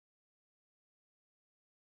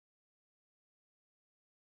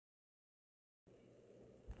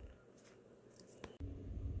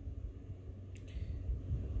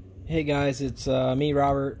Hey guys, it's me,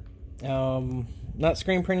 Robert. Not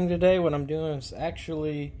screen printing today. What I'm doing is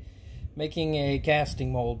actually making a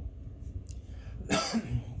casting mold.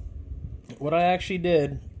 What I actually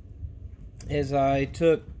did is I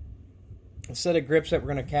took a set of grips that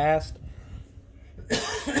we're going to cast.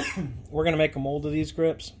 We're going to make a mold of these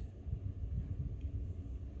grips.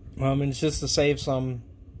 And it's just to save some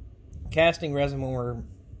casting resin when we're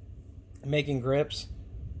making grips.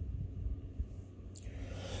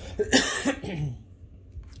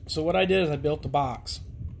 So what I did is I built a box,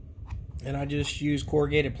 and I just used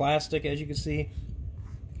corrugated plastic, as you can see,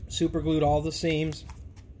 super glued all the seams,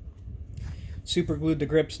 super glued the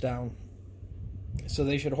grips down so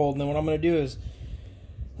they should hold. And then what I'm going to do is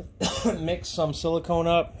mix some silicone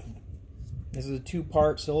up. This is a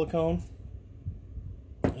 2-part silicone.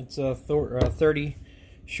 It's a 30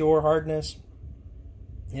 shore hardness,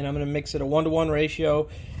 and I'm going to mix it a 1-to-1 ratio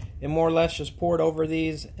and more or less just pour it over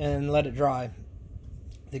these and let it dry.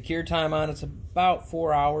 The cure time on it's about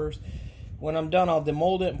 4 hours. When I'm done, I'll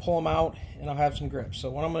demold it and pull them out, and I'll have some grips.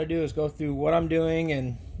 So what I'm going to do is go through what I'm doing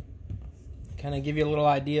and kind of give you a little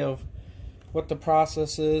idea of what the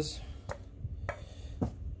process is.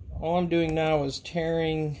 All I'm doing now is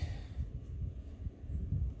tearing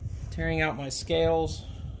out my scales.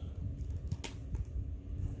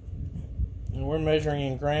 And we're measuring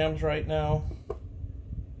in grams right now.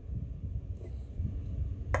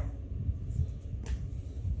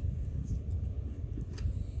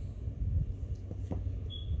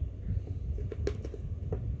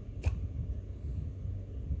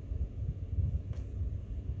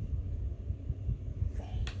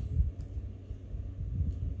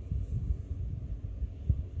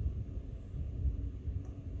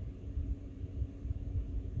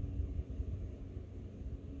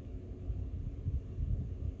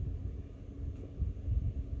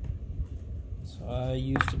 So I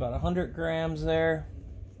used about 100 grams there.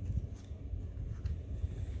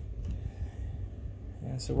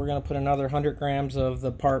 And so we're going to put another 100 grams of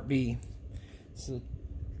the part B. It's a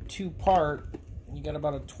 2-part. You got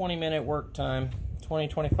about a 20-minute work time,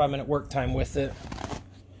 20-25-minute work time with it.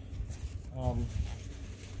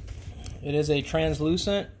 It is a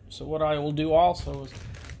translucent, so what I will do also is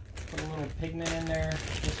put a little pigment in there.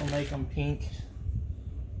 This will make them pink.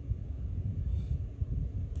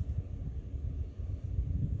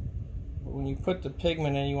 When you put the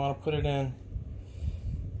pigment in, you want to put it in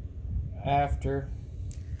after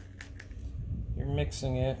you're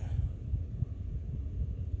mixing it.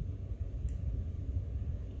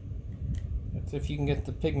 That's if you can get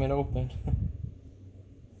the pigment open.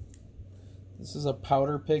 This is a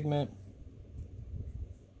powder pigment.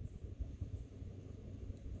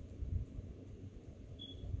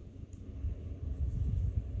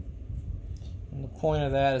 And the point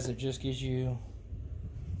of that is it just gives you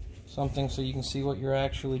something so you can see what you're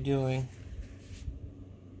actually doing.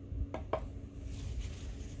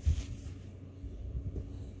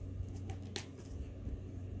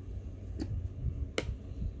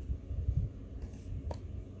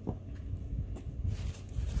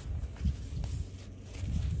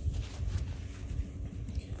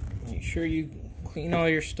 Make sure you clean all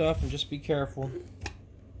your stuff and just be careful.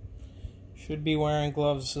 Should be wearing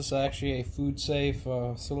gloves. This is actually a food safe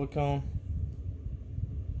silicone.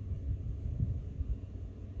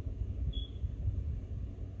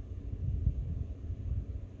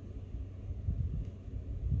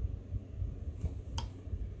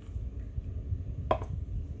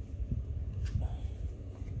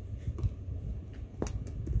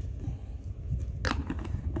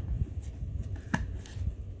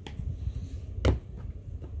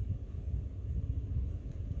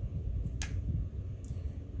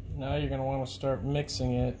 Now you're going to want to start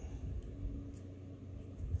mixing it.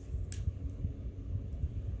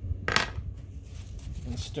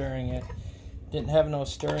 And stirring it. Didn't have no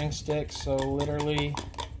stirring stick, so literally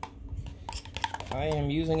I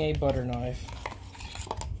am using a butter knife.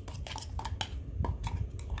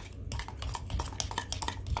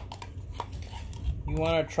 You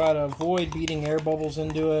want to try to avoid beating air bubbles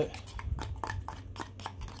into it.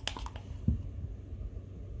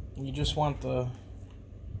 You just want the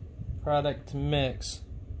product to mix.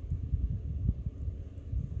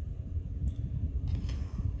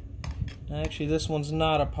 Actually, this one's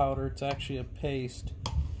not a powder, it's actually a paste.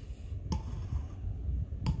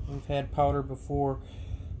 We've had powder before.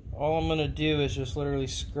 All I'm going to do is just literally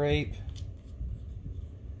scrape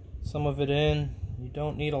some of it in. You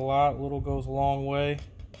don't need a lot, little goes a long way.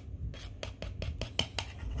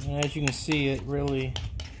 And as you can see, it really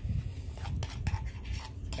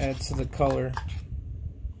adds to the color.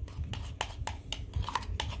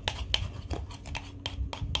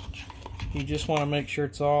 You just want to make sure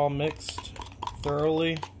it's all mixed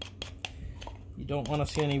thoroughly. You don't want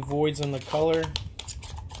to see any voids in the color.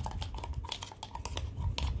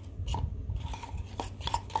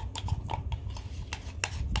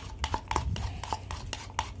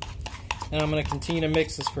 And I'm going to continue to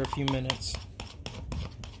mix this for a few minutes.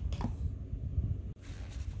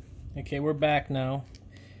 Okay, we're back now.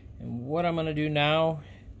 And what I'm going to do now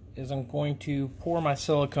is I'm going to pour my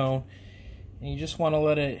silicone. And you just want to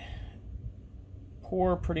let it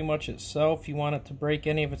pour pretty much itself. You want it to break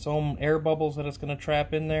any of its own air bubbles that it's going to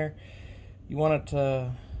trap in there. You want it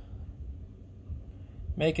to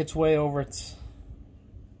make its way over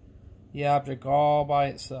the object all by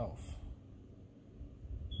itself.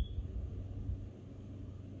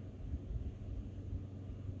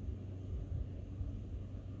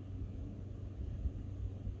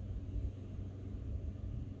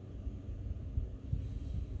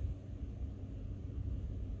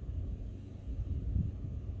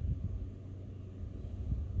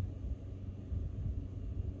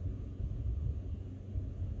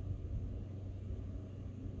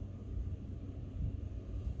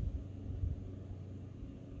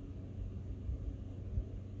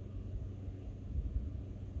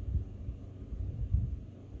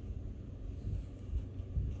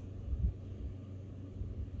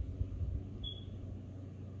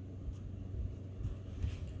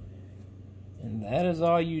 And that is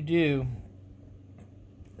all you do.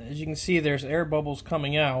 As you can see, there's air bubbles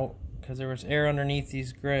coming out because there was air underneath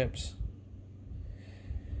these grips.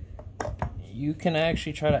 You can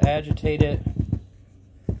actually try to agitate it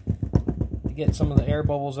to get some of the air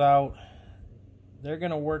bubbles out. They're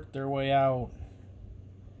going to work their way out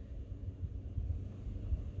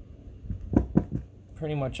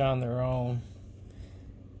pretty much on their own.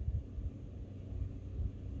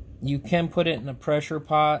 You can put it in a pressure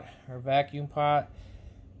pot or vacuum pot.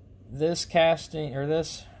 This casting or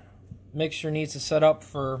this mixture needs to set up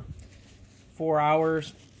for 4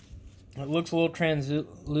 hours. It looks a little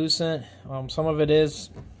translucent. Some of it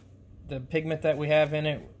is the pigment that we have in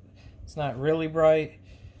it. It's not really bright,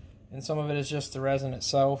 and some of it is just the resin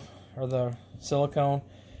itself or the silicone.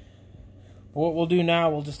 But what we'll do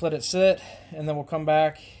now, we'll just let it sit, and then we'll come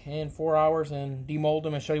back in 4 hours and demold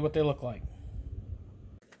them and show you what they look like.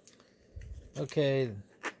 Okay,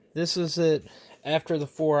 this is it after the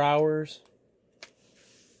 4 hours.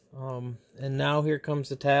 And now here comes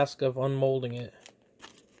the task of unmolding it.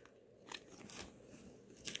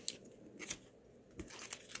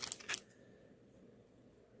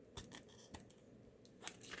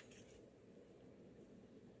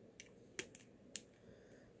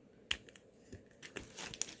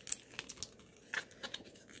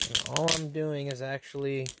 And all I'm doing is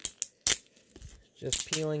actually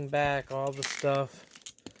just peeling back all the stuff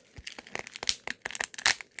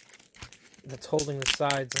that's holding the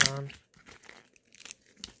sides on.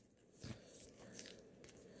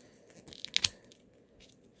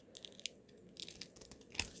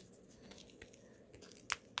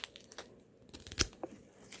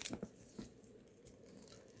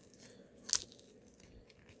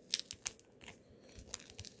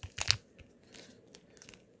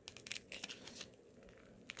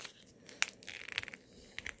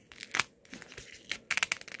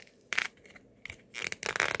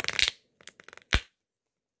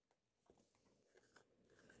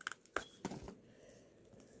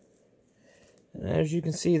 And as you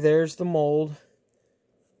can see, there's the mold.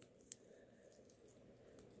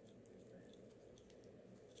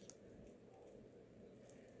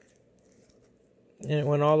 And it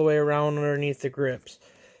went all the way around underneath the grips.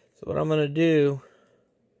 So what I'm going to do,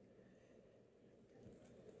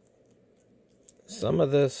 some of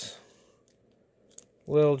this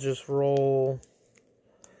will just roll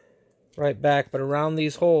right back, but around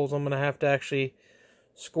these holes I'm going to have to actually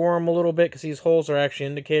score them a little bit because these holes are actually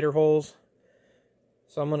indicator holes.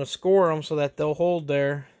 So I'm going to score them so that they'll hold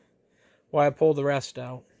there while I pull the rest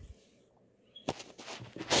out.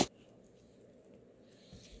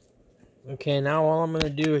 Okay, now all I'm going to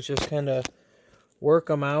do is just kind of work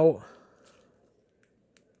them out.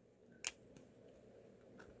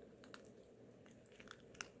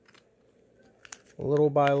 Little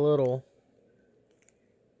by little.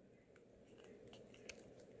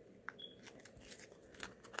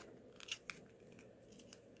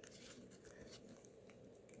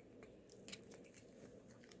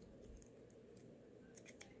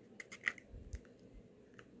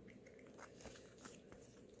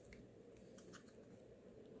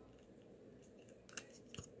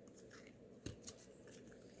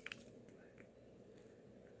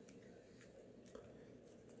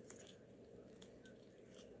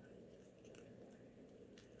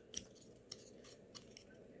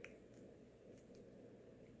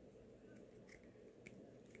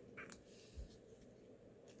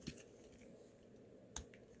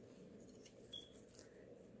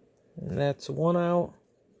 That's one out.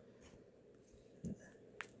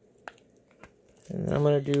 And I'm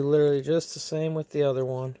going to do literally just the same with the other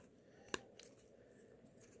one.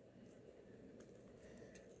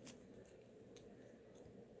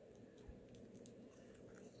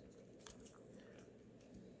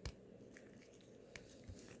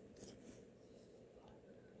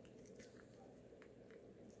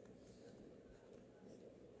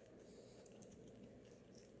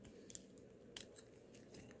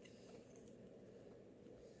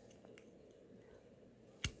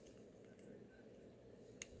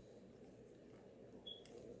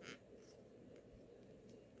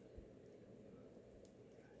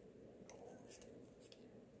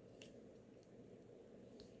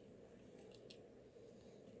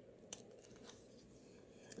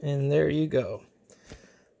 And there you go.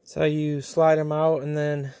 That's how you slide them out. And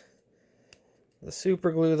then the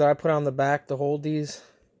super glue that I put on the back to hold these,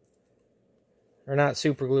 or not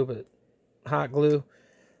super glue, but hot glue,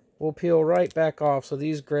 will peel right back off. So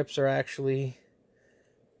these grips are actually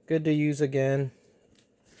good to use again.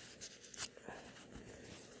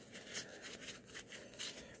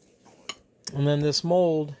 And then this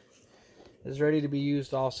mold is ready to be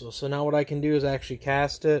used also. So now what I can do is actually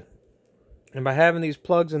cast it. And by having these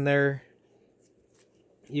plugs in there,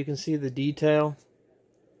 you can see the detail.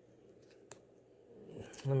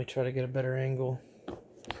 Let me try to get a better angle.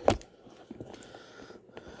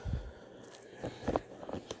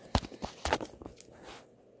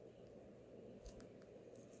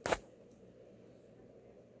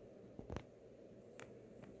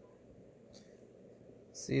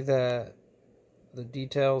 See the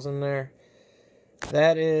details in there?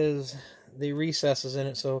 That is the recesses in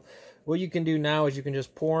it. So what you can do now is you can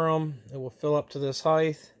just pour them. It will fill up to this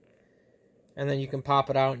height. And then you can pop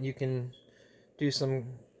it out and you can do some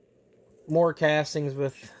more castings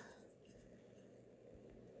with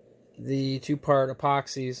the two-part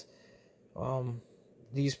epoxies.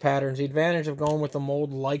 These patterns. The advantage of going with a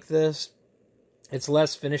mold like this, it's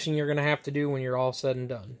less finishing you're going to have to do when you're all said and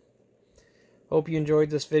done. Hope you enjoyed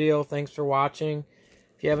this video. Thanks for watching.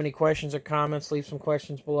 If you have any questions or comments, leave some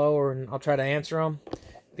questions below and I'll try to answer them.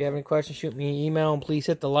 If you have any questions, shoot me an email, and please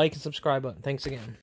hit the like and subscribe button. Thanks again.